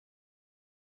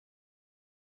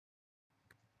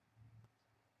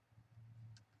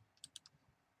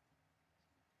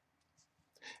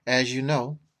As you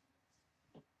know,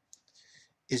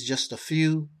 it's just a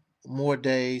few more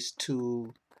days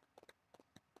to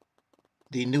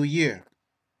the new year.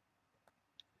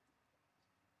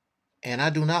 And I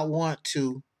do not want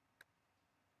to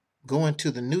go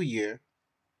into the new year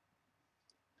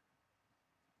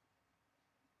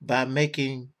by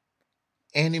making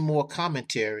any more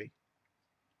commentary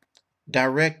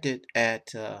directed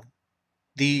at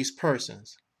these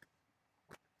persons,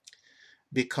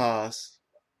 because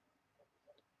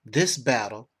this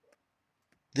battle,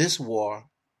 this war,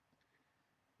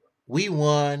 we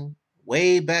won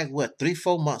way back,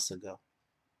 3-4 months ago.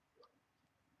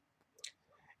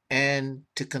 And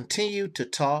to continue to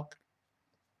talk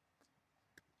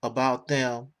about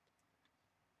them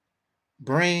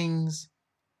brings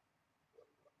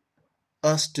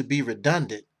us to be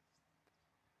redundant.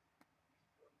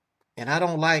 And I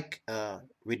don't like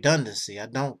redundancy. I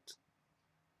don't.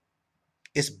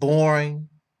 It's boring.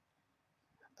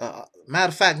 Matter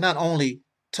of fact, not only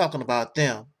talking about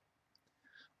them,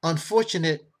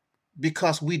 unfortunate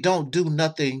because we don't do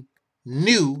nothing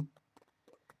new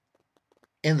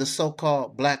in the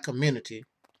so-called black community.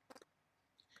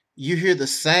 You hear the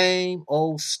same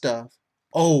old stuff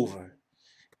over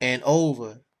and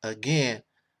over again.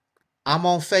 I'm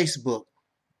on Facebook.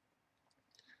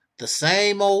 The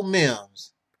same old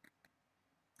memes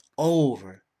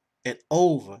over and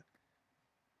over.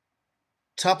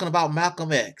 Talking about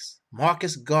Malcolm X,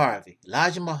 Marcus Garvey,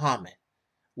 Elijah Muhammad,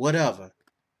 whatever.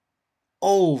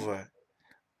 Over.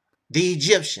 The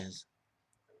Egyptians.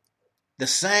 The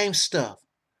same stuff.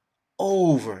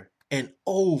 Over and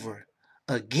over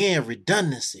again.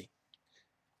 Redundancy.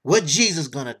 What Jesus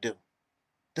gonna do?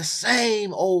 The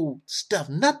same old stuff.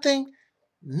 Nothing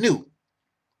new.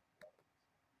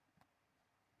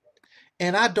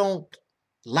 And I don't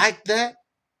like that.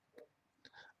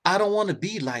 I don't want to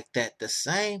be like that. The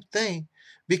same thing.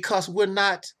 Because we're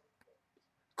not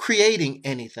creating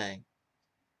anything.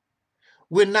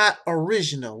 We're not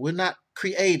original. We're not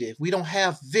creative. We don't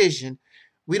have vision.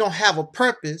 We don't have a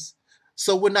purpose.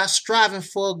 So we're not striving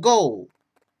for a goal.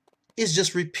 It's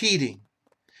just repeating.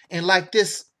 And like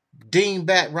this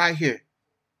dingbat right here.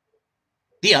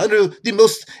 The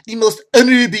most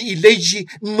honorable Elijah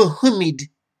Muhammad.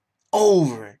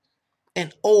 Over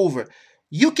and over.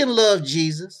 You can love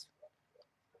Jesus.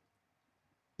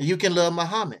 You can love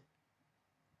Muhammad.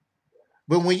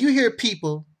 But when you hear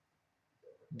people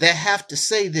that have to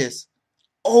say this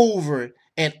over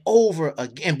and over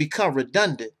again and become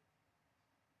redundant,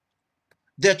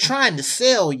 they're trying to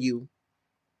sell you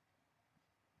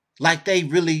like they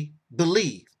really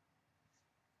believe.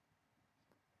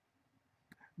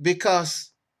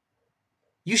 Because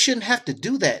you shouldn't have to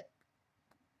do that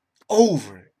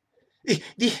over.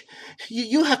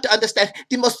 You have to understand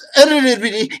the most honorable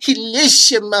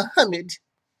Elijah Muhammad.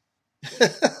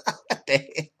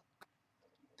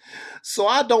 So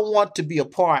I don't want to be a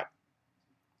part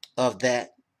of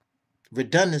that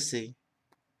redundancy.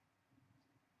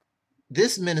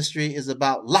 This ministry is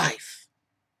about life.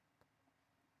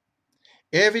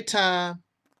 Every time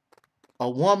a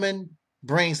woman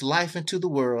brings life into the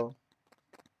world,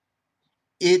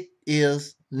 it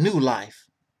is new life.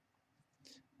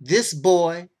 This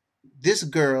boy, this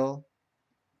girl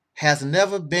has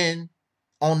never been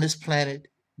on this planet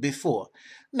before.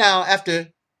 Now,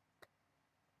 after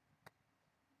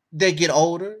they get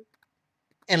older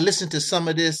and listen to some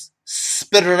of this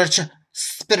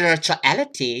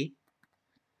spirituality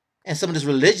and some of this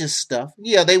religious stuff,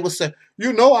 yeah, they will say,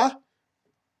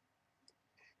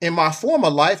 in my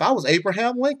former life, I was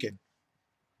Abraham Lincoln.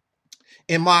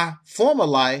 In my former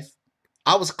life,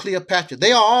 I was Cleopatra.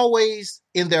 They are always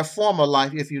in their former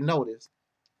life, if you notice.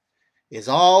 It's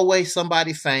always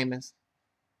somebody famous.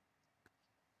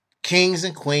 Kings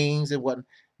and queens and whatnot.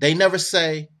 They never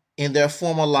say in their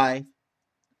former life,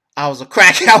 I was a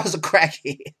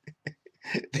crackhead.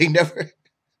 They never.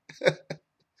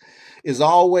 It's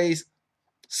always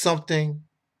something,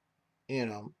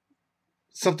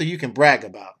 something you can brag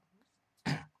about.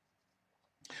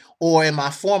 Or in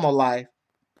my former life,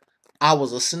 I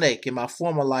was a snake. In my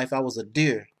former life, I was a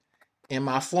deer. In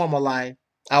my former life,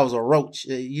 I was a roach.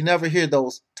 You never hear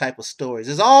those type of stories.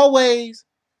 It's always,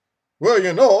 this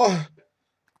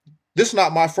is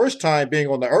not my first time being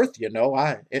on the earth,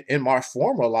 in my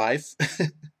former life,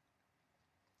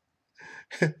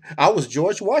 I was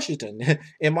George Washington.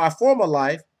 In my former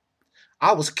life,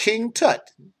 I was King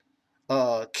Tut,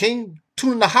 King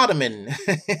Tutankhamun.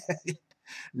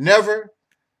 Never.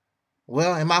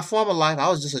 Well, in my former life, I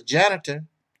was just a janitor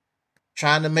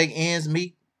trying to make ends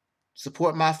meet,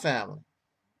 support my family.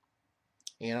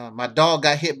 My dog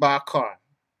got hit by a car.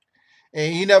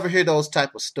 And you never hear those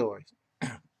type of stories.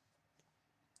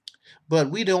 But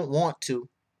we don't want to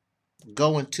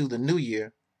go into the new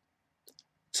year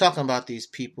talking about these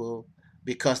people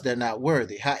because they're not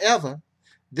worthy. However,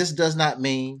 this does not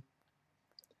mean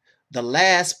the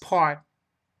last part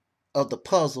of the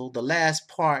puzzle, the last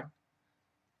part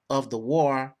of the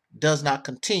war does not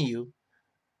continue.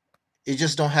 It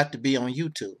just don't have to be on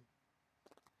YouTube.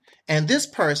 And this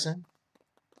person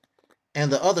and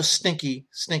the other stinky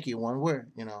one were,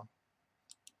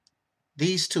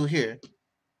 these two here,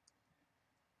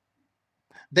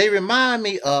 they remind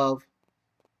me of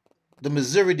the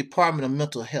Missouri Department of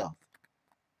Mental Health,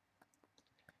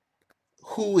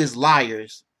 who is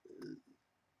liars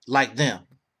like them.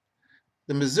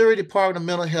 The Missouri Department of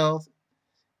Mental Health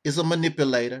is a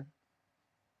manipulator,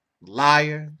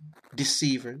 liar,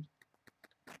 deceiver,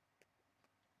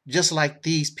 just like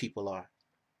these people are,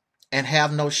 and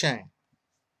have no shame.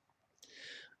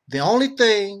 The only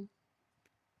thing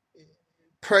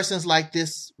persons like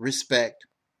this respect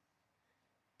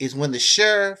is when the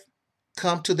sheriff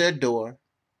come to their door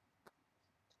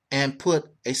and put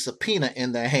a subpoena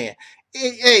in their hand.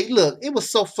 Hey, look, it was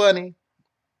so funny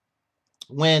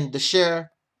when the sheriff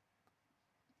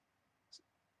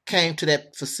came to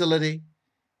that facility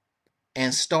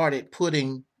and started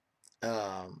putting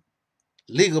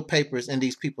legal papers in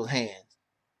these people's hands.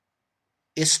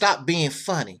 It stopped being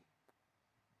funny.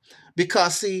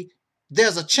 Because, see,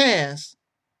 there's a chance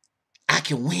I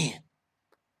can win.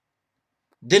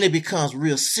 Then it becomes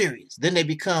real serious. Then they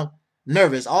become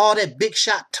nervous. All that big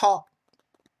shot talk,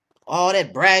 all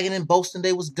that bragging and boasting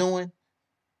they was doing,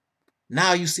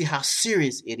 now you see how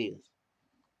serious it is.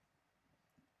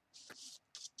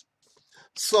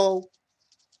 So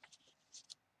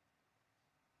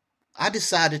I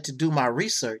decided to do my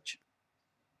research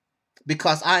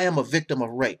because I am a victim of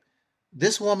rape.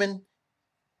 This woman,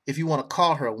 if you want to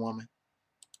call her a woman,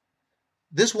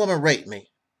 this woman raped me.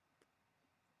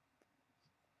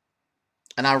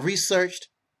 And I researched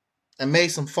and made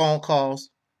some phone calls.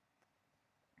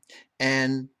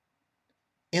 And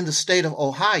in the state of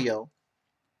Ohio,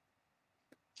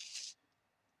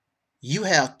 you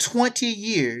have 20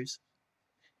 years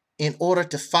in order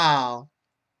to file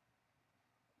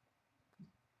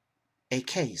a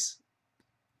case.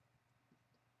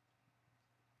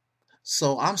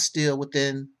 So I'm still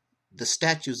within the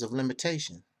statutes of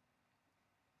limitation.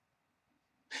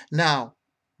 Now,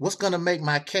 what's going to make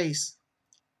my case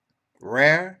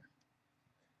rare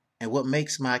and what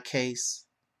makes my case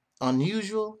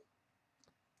unusual,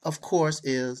 of course,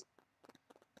 is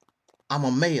I'm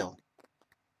a male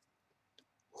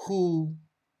who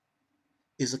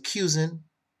is accusing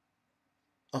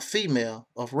a female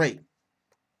of rape.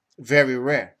 Very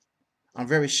rare. I'm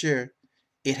very sure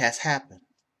it has happened.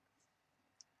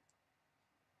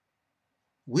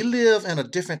 We live in a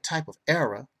different type of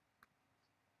era,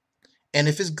 and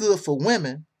if it's good for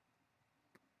women,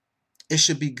 it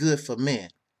should be good for men.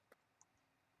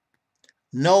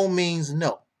 No means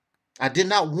no. I did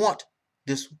not want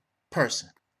this person.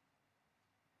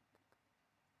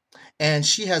 And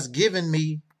she has given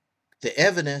me the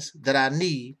evidence that I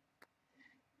need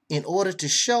in order to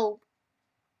show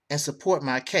and support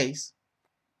my case.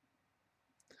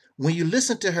 When you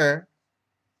listen to her,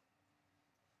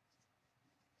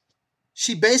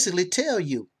 she basically tells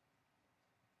you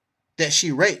that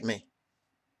she raped me.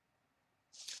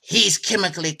 He's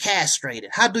chemically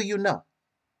castrated. How do you know?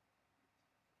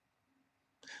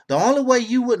 The only way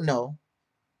you would know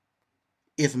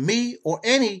if me or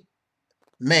any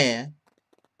man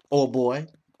or boy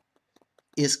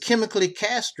is chemically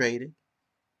castrated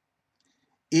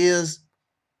is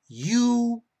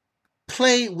you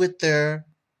play with their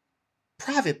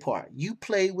private part. You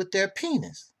play with their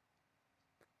penis.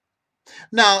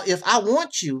 Now, if I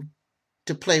want you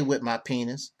to play with my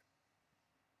penis,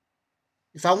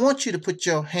 if I want you to put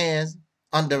your hands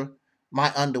under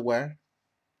my underwear,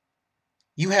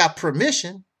 you have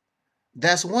permission,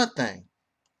 that's one thing.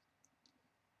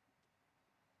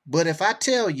 But if I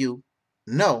tell you,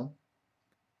 no,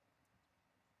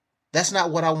 that's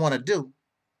not what I want to do,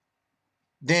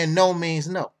 then no means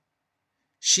no.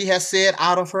 She has said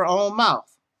out of her own mouth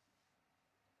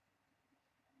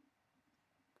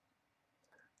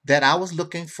that I was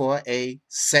looking for a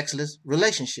sexless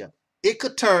relationship. It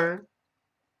could turn,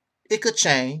 it could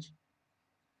change,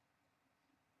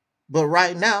 but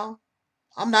right now,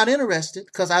 I'm not interested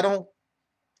because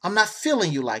I'm not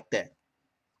feeling you like that.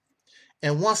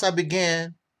 And once I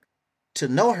began to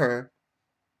know her,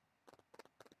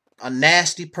 a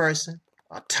nasty person,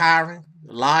 a tyrant,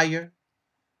 a liar,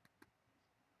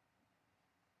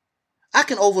 I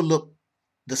can overlook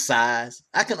the size.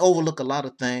 I can overlook a lot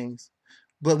of things.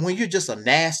 But when you're just a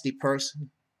nasty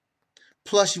person,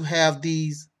 plus you have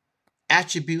these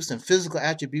attributes and physical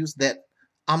attributes that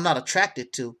I'm not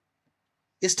attracted to,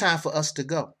 it's time for us to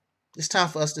go. It's time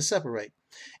for us to separate.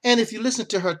 And if you listen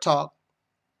to her talk,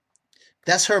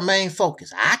 that's her main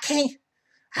focus. I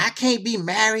can't be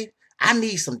married. I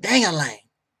need some dang-a-lang.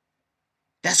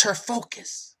 That's her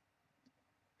focus.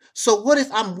 So what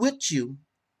if I'm with you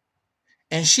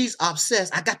and she's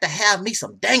obsessed? I got to have me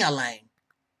some dang-a-lang.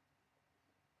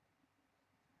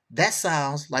 That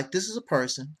sounds like this is a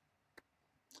person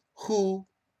who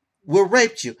will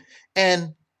rape you.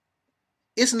 And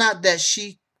it's not that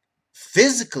she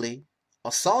physically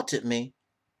assaulted me,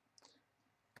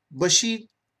 but she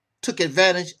took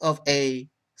advantage of a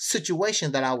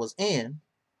situation that I was in,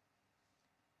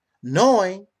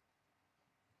 knowing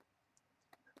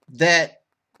that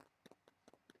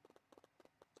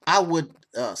I would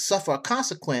suffer a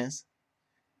consequence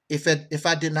if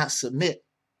I did not submit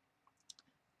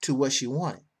to what she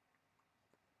wanted.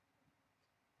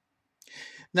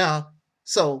 Now,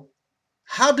 so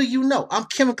how do you know? I'm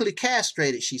chemically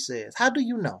castrated, she says. How do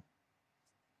you know?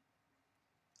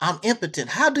 I'm impotent.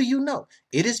 How do you know?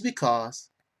 It is because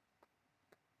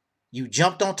you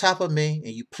jumped on top of me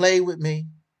and you played with me.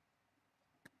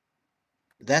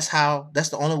 That's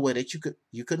the only way that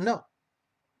you could know.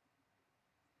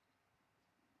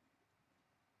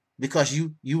 Because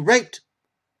you raped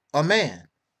a man.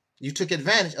 You took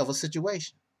advantage of a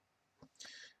situation.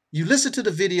 You listen to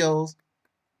the videos,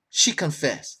 she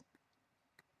confessed.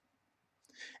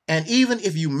 And even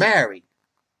if you marry,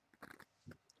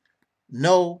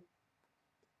 no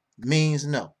means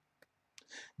no.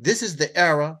 This is the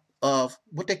era of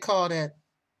what they call that,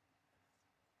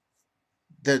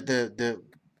 the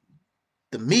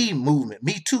Me movement,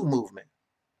 Me Too movement.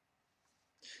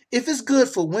 If it's good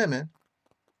for women,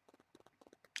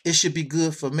 it should be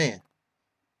good for men.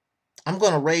 I'm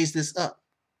going to raise this up.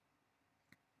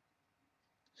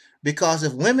 Because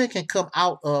if women can come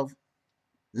out of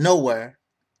nowhere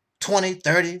 20,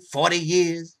 30, 40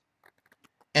 years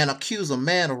and accuse a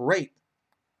man of rape,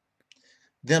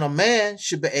 then a man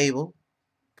should be able,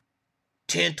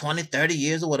 10, 20, 30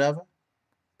 years or whatever,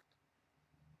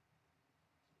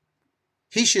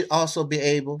 he should also be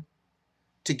able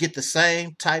to get the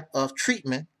same type of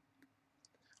treatment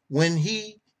when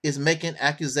he is making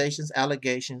accusations,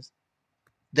 allegations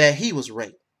that he was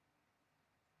raped.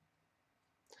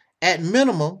 At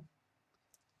minimum,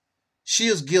 she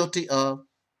is guilty of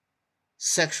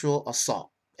sexual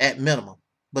assault. At minimum.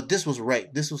 But this was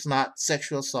rape. This was not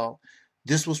sexual assault.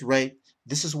 This was rape.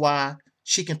 This is why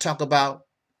she can talk about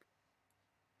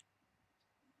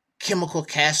chemical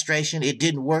castration. It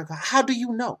didn't work. How do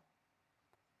you know?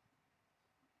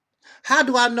 How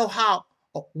do I know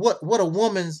what a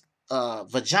woman's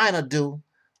vagina do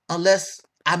unless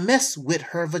I mess with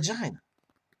her vagina?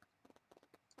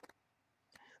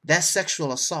 That's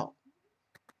sexual assault.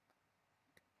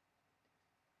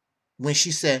 When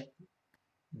she said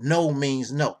no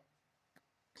means no.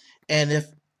 And if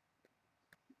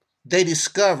they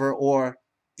discover or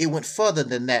it went further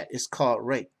than that, it's called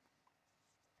rape.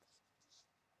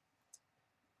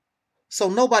 So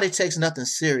nobody takes nothing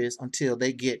serious until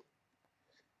they get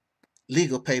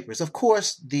legal papers. Of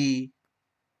course, the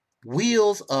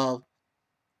wheels of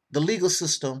the legal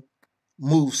system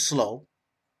move slow,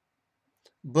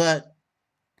 but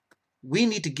we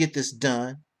need to get this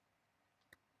done.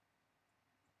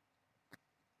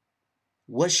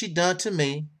 What she done to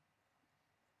me,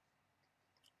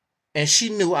 and she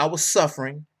knew I was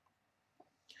suffering.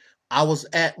 I was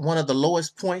at one of the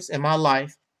lowest points in my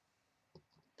life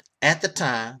at the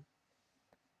time,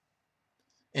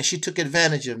 and she took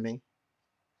advantage of me.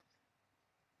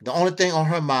 The only thing on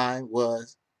her mind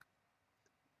was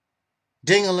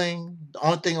ding-a-ling. The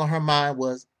only thing on her mind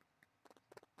was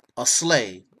a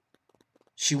slave.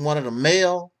 She wanted a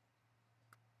male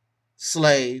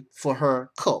slave for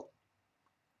her cult.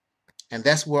 And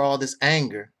that's where all this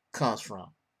anger comes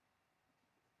from.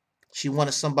 She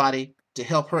wanted somebody to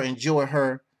help her enjoy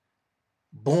her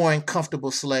boring,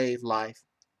 comfortable slave life.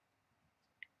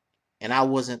 And I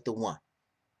wasn't the one.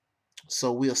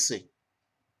 So we'll see.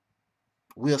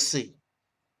 We'll see.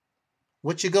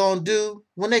 What you gonna do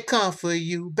when they come for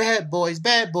you? Bad boys,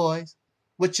 bad boys.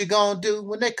 What you gonna do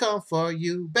when they come for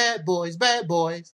you? Bad boys, bad boys.